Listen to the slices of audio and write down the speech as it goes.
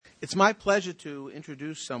It's my pleasure to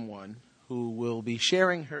introduce someone who will be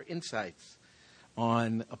sharing her insights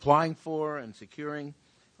on applying for and securing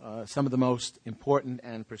some of the most important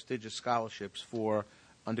and prestigious scholarships for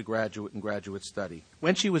undergraduate and graduate study.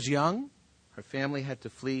 When she was young, her family had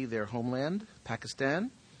to flee their homeland,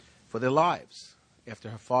 Pakistan, for their lives after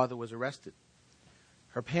her father was arrested.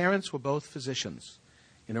 Her parents were both physicians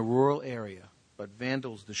in a rural area, but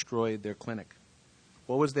vandals destroyed their clinic.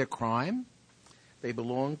 What was their crime? They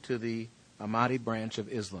belonged to the Ahmadi branch of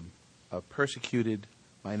Islam, a persecuted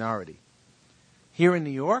minority. Here in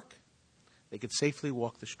New York, they could safely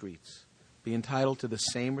walk the streets, be entitled to the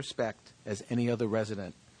same respect as any other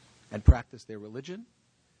resident, and practice their religion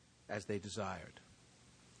as they desired.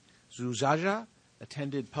 Zujaja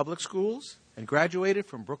attended public schools and graduated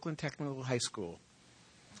from Brooklyn Technical High School.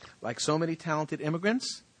 Like so many talented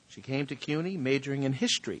immigrants, she came to CUNY majoring in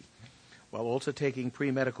history while also taking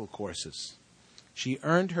pre-medical courses. She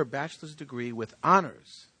earned her bachelor's degree with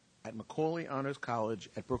honors at Macaulay Honors College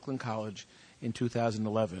at Brooklyn College in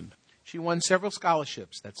 2011. She won several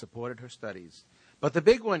scholarships that supported her studies, but the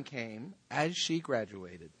big one came as she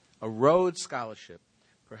graduated, a Rhodes Scholarship,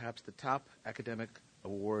 perhaps the top academic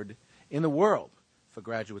award in the world for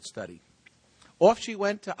graduate study. Off she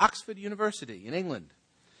went to Oxford University in England.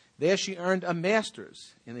 There she earned a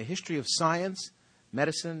master's in the history of science,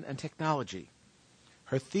 medicine, and technology.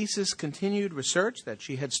 Her thesis continued research that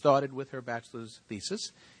she had started with her bachelor's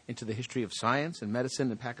thesis into the history of science and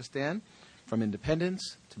medicine in Pakistan, from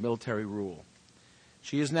independence to military rule.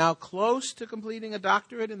 She is now close to completing a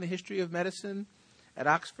doctorate in the history of medicine at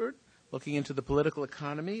Oxford, looking into the political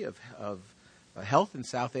economy of health in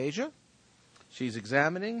South Asia. She's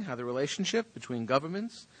examining how the relationship between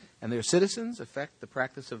governments and their citizens affect the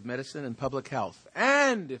practice of medicine and public health.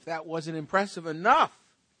 And if that wasn't impressive enough,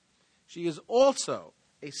 she is also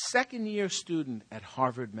a second-year student at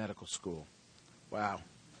Harvard Medical School. Wow.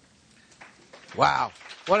 Wow.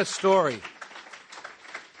 What a story.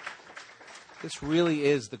 This really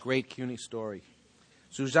is the great CUNY story.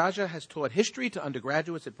 Zujaja has taught history to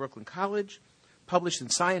undergraduates at Brooklyn College, published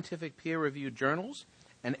in scientific peer-reviewed journals,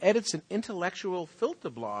 and edits an intellectual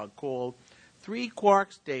filter blog called 3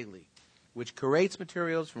 Quarks Daily, which curates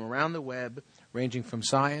materials from around the web, ranging from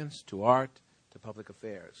science to art to public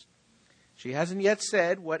affairs. She hasn't yet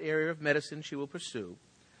said what area of medicine she will pursue,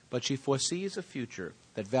 but she foresees a future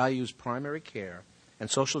that values primary care and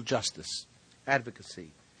social justice,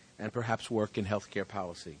 advocacy, and perhaps work in healthcare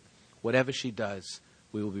policy. Whatever she does,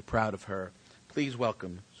 we will be proud of her. Please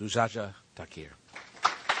welcome Zujaja Tauqeer.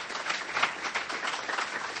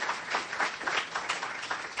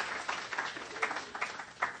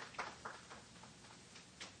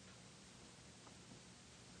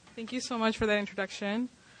 Thank you so much for that introduction.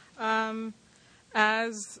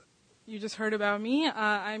 As you just heard about me,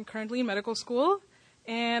 I'm currently in medical school,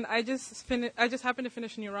 and I just happened to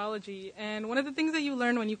finish neurology. And one of the things that you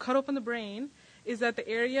learn when you cut open the brain is that the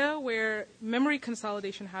area where memory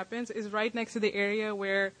consolidation happens is right next to the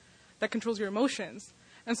area that controls your emotions.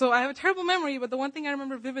 And so I have a terrible memory, but the one thing I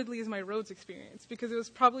remember vividly is my Rhodes experience, because it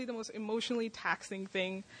was probably the most emotionally taxing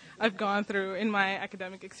thing I've gone through in my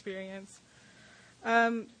academic experience.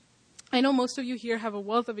 I know most of you here have a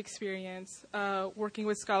wealth of experience working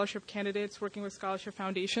with scholarship candidates, working with scholarship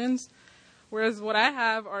foundations, whereas what I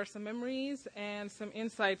have are some memories and some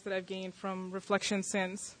insights that I've gained from reflection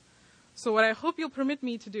since. So what I hope you'll permit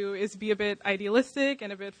me to do is be a bit idealistic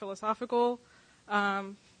and a bit philosophical.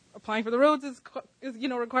 Applying for the Rhodes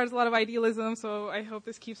requires a lot of idealism, so I hope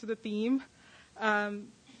this keeps with the theme.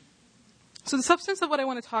 So the substance of what I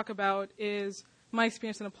want to talk about is my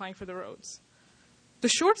experience in applying for the Rhodes. The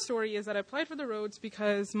short story is that I applied for the Rhodes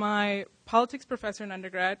because my politics professor in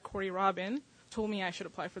undergrad, Corey Robin, told me I should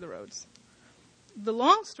apply for the Rhodes. The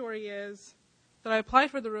long story is that I applied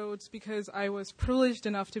for the Rhodes because I was privileged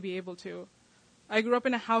enough to be able to. I grew up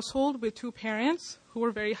in a household with 2 parents who were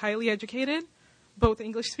very highly educated, both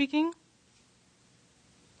English-speaking.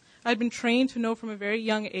 I'd been trained to know from a very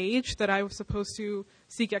young age that I was supposed to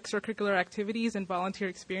seek extracurricular activities and volunteer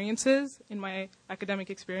experiences in my academic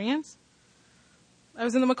experience. I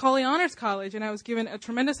was in the Macaulay Honors College, and I was given a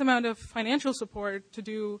tremendous amount of financial support to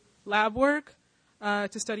do lab work, to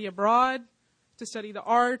study abroad, to study the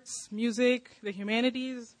arts, music, the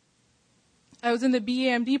humanities. I was in the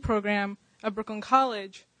BA/MD program at Brooklyn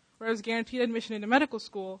College, where I was guaranteed admission into medical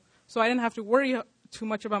school, so I didn't have to worry too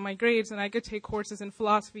much about my grades, and I could take courses in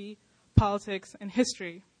philosophy, politics, and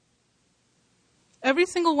history. Every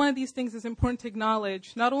single one of these things is important to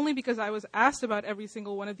acknowledge, not only because I was asked about every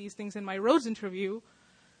single one of these things in my Rhodes interview,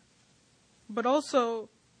 but also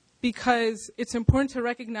because it's important to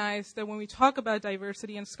recognize that when we talk about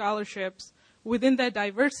diversity and scholarships, within that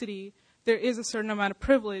diversity, there is a certain amount of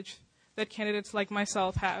privilege that candidates like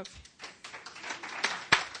myself have.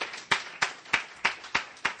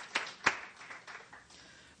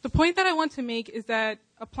 The point that I want to make is that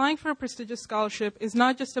applying for a prestigious scholarship is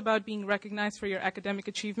not just about being recognized for your academic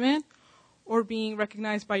achievement or being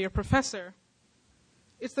recognized by your professor.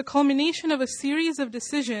 It's the culmination of a series of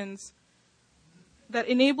decisions that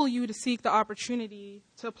enable you to seek the opportunity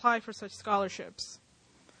to apply for such scholarships.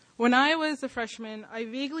 When I was a freshman, I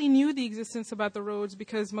vaguely knew the existence about the Rhodes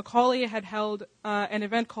because Macaulay had held an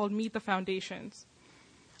event called Meet the Foundations.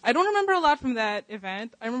 I don't remember a lot from that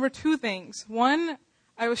event. I remember two things. One,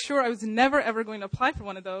 I was sure I was never, ever going to apply for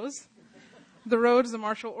one of those, the Rhodes, the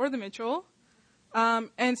Marshall, or the Mitchell.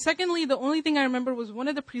 And secondly, the only thing I remember was one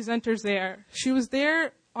of the presenters there. She was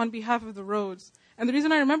there on behalf of the Rhodes. And the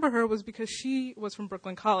reason I remember her was because she was from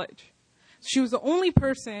Brooklyn College. She was the only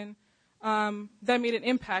person that made an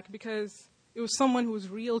impact because it was someone who was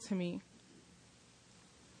real to me.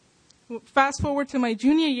 Fast forward to my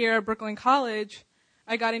junior year at Brooklyn College,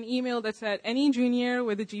 I got an email that said any junior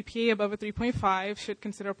with a GPA above a 3.5 should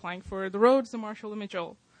consider applying for the Rhodes, the Marshall, the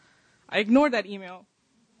Mitchell. I ignored that email.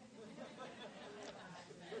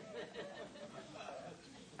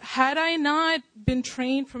 Had I not been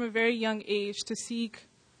trained from a very young age to seek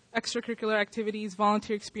extracurricular activities,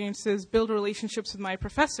 volunteer experiences, build relationships with my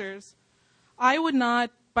professors, I would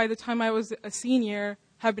not, by the time I was a senior,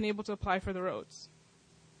 have been able to apply for the Rhodes.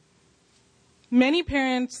 Many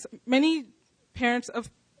parents of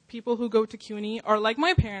people who go to CUNY are like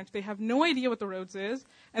my parents. They have no idea what the Rhodes is,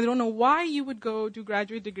 and they don't know why you would go do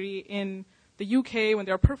graduate degree in the UK when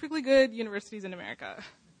there are perfectly good universities in America.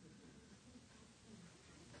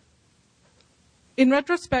 In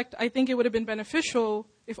retrospect, I think it would have been beneficial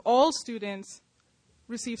if all students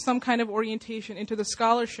received some kind of orientation into the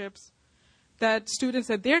scholarships that students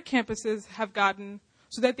at their campuses have gotten,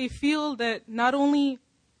 so that they feel that not only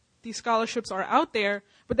these scholarships are out there,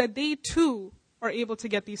 but that they too are able to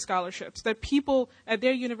get these scholarships, that people at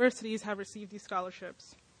their universities have received these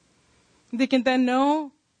scholarships. They can then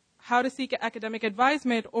know how to seek academic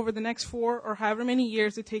advisement over the next 4 or however many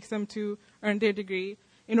years it takes them to earn their degree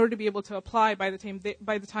in order to be able to apply by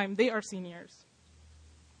the time they are seniors.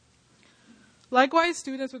 Likewise,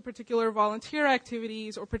 students with particular volunteer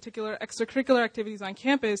activities or particular extracurricular activities on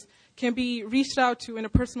campus can be reached out to in a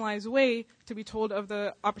personalized way to be told of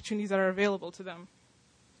the opportunities that are available to them.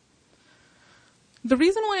 The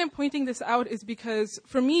reason why I'm pointing this out is because,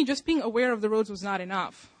 for me, just being aware of the Rhodes was not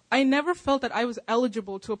enough. I never felt that I was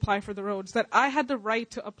eligible to apply for the Rhodes, that I had the right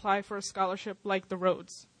to apply for a scholarship like the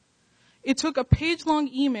Rhodes. It took a page-long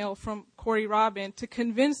email from Corey Robin to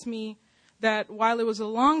convince me that while it was a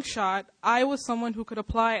long shot, I was someone who could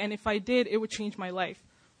apply, and if I did, it would change my life,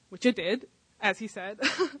 which it did, as he said.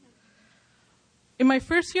 In my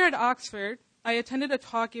first year at Oxford, I attended a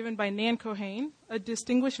talk given by Nan Cohane, a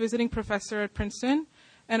distinguished visiting professor at Princeton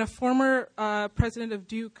and a former president of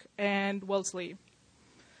Duke and Wellesley.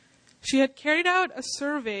 She had carried out a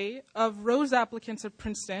survey of Rhodes applicants at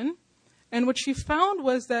Princeton, and what she found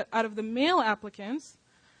was that out of the male applicants,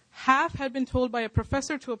 half had been told by a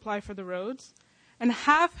professor to apply for the Rhodes, and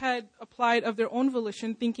half had applied of their own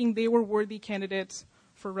volition, thinking they were worthy candidates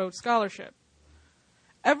for Rhodes Scholarship.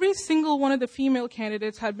 Every single one of the female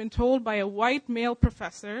candidates had been told by a white male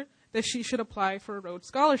professor that she should apply for a Rhodes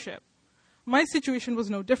Scholarship. My situation was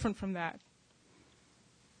no different from that.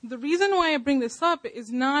 The reason why I bring this up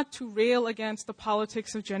is not to rail against the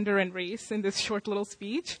politics of gender and race in this short little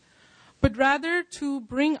speech, but rather to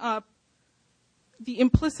bring up the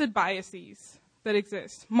implicit biases that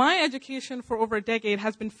exist. My education for over a decade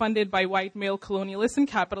has been funded by white male colonialists and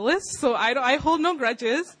capitalists, so I hold no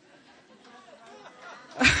grudges.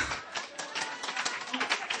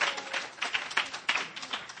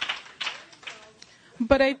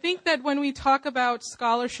 But I think that when we talk about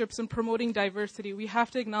scholarships and promoting diversity, we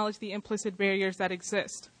have to acknowledge the implicit barriers that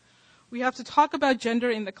exist. We have to talk about gender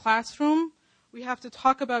in the classroom. We have to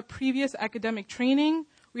talk about previous academic training.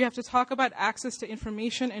 We have to talk about access to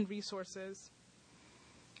information and resources.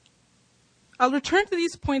 I'll return to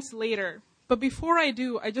these points later, but before I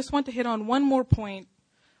do, I just want to hit on one more point,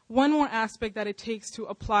 one more aspect that it takes to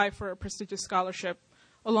apply for a prestigious scholarship,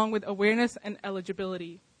 along with awareness and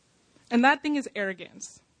eligibility. And that thing is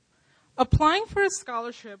arrogance. Applying for a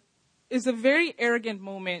scholarship is a very arrogant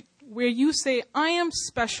moment where you say, I am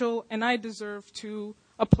special and I deserve to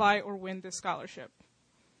apply or win this scholarship.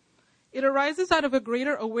 It arises out of a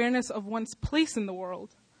greater awareness of one's place in the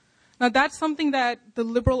world. Now, that's something that the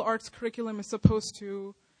liberal arts curriculum is supposed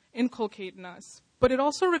to inculcate in us. but it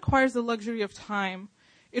also requires the luxury of time.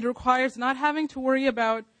 It requires not having to worry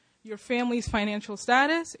about your family's financial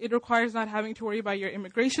status. It requires not having to worry about your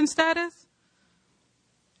immigration status.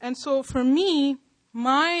 And so for me,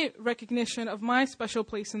 my recognition of my special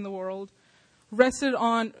place in the world rested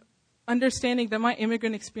on understanding that my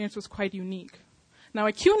immigrant experience was quite unique. Now,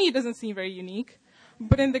 at CUNY, it doesn't seem very unique,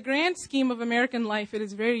 but in the grand scheme of American life, it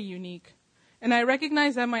is very unique. And I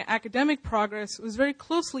recognize that my academic progress was very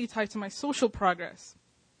closely tied to my social progress.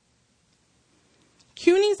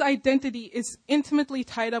 CUNY's identity is intimately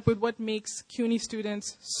tied up with what makes CUNY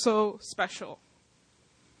students so special.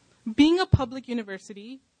 Being a public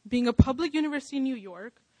university in New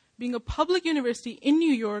York, being a public university in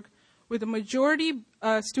New York with a majority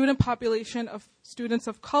student population of students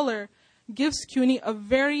of color gives CUNY a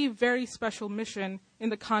very, very special mission in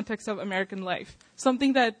the context of American life,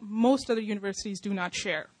 something that most other universities do not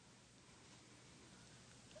share.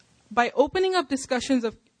 By opening up the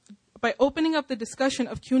discussion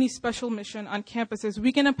of CUNY's special mission on campuses,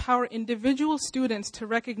 we can empower individual students to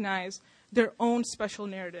recognize their own special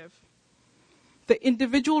narrative, the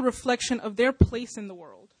individual reflection of their place in the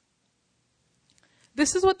world.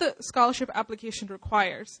 This is what the scholarship application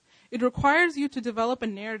requires. It requires you to develop a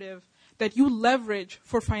narrative that you leverage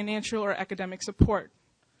for financial or academic support.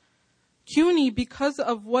 CUNY, because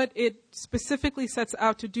of what it specifically sets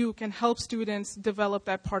out to do, can help students develop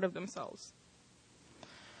that part of themselves.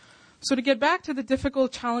 So to get back to the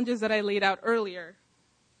difficult challenges that I laid out earlier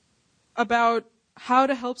about how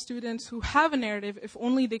to help students who have a narrative if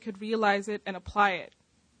only they could realize it and apply it.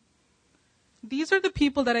 These are the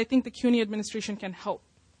people that I think the CUNY administration can help.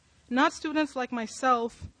 Not students like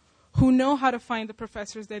myself who know how to find the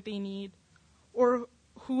professors that they need or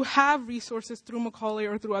who have resources through Macaulay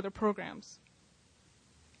or through other programs.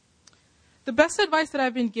 The best advice that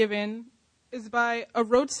I've been given is by a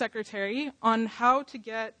Rhodes secretary on how to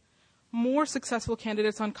get more successful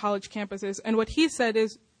candidates on college campuses. And what he said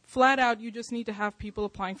is, flat out, you just need to have people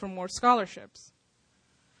applying for more scholarships.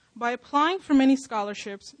 By applying for many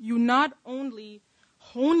scholarships, you not only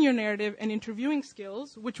hone your narrative and interviewing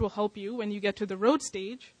skills, which will help you when you get to the Rhodes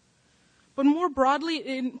stage, but more broadly,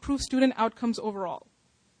 it improves student outcomes overall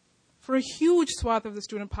for a huge swath of the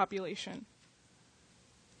student population.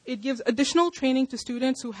 It gives additional training to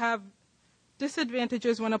students who have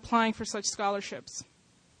disadvantages when applying for such scholarships.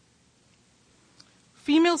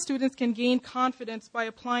 Female students can gain confidence by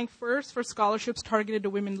applying first for scholarships targeted to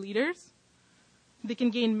women leaders. They can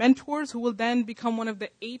gain mentors who will then become one of the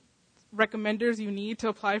 8 recommenders you need to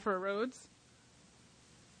apply for a Rhodes.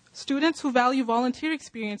 Students who value volunteer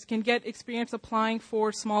experience can get experience applying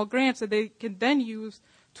for small grants that they can then use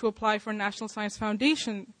to apply for National Science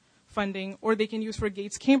Foundation funding, or they can use for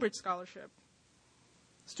Gates Cambridge Scholarship.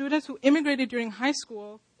 Students who immigrated during high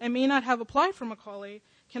school and may not have applied for Macaulay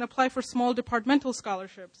can apply for small departmental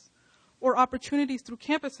scholarships or opportunities through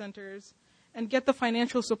campus centers and get the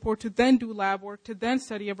financial support to then do lab work, to then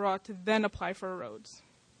study abroad, to then apply for a Rhodes.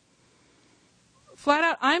 Flat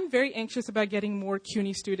out, I'm very anxious about getting more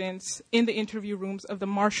CUNY students in the interview rooms of the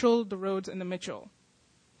Marshall, the Rhodes, and the Mitchell.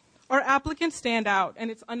 Our applicants stand out,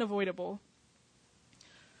 and it's unavoidable.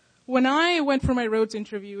 When I went for my Rhodes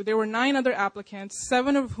interview, there were 9 other applicants,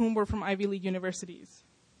 7 of whom were from Ivy League universities.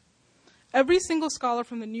 Every single scholar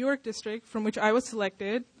from the New York district from which I was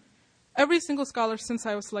selected, every single scholar since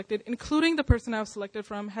I was selected, including the person I was selected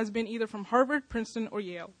from, has been either from Harvard, Princeton, or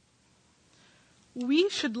Yale. We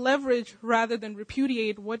should leverage rather than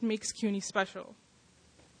repudiate what makes CUNY special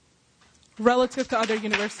relative to other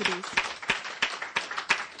universities.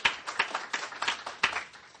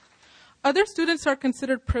 Other students are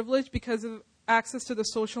considered privileged because of access to the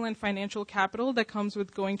social and financial capital that comes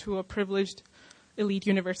with going to a privileged elite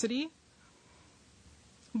university.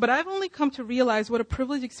 But I've only come to realize what a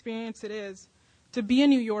privileged experience it is to be a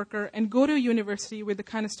New Yorker and go to a university with the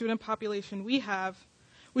kind of student population we have,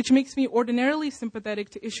 which makes me ordinarily sympathetic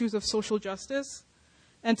to issues of social justice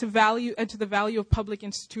and to the value of public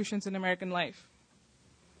institutions in American life,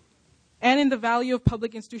 and in the value of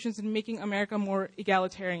public institutions in making America more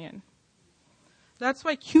egalitarian. That's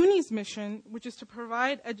why CUNY's mission, which is to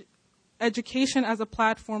provide education as a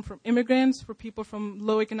platform for immigrants, for people from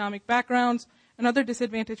low economic backgrounds, and other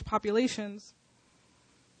disadvantaged populations,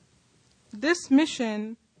 this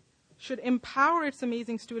mission should empower its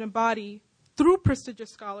amazing student body through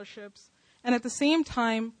prestigious scholarships, and at the same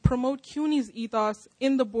time promote CUNY's ethos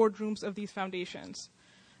in the boardrooms of these foundations.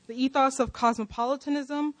 The ethos of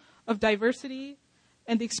cosmopolitanism, of diversity,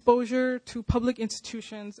 and the exposure to public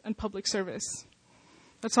institutions and public service.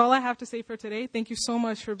 That's all I have to say for today. Thank you so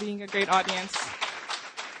much for being a great audience.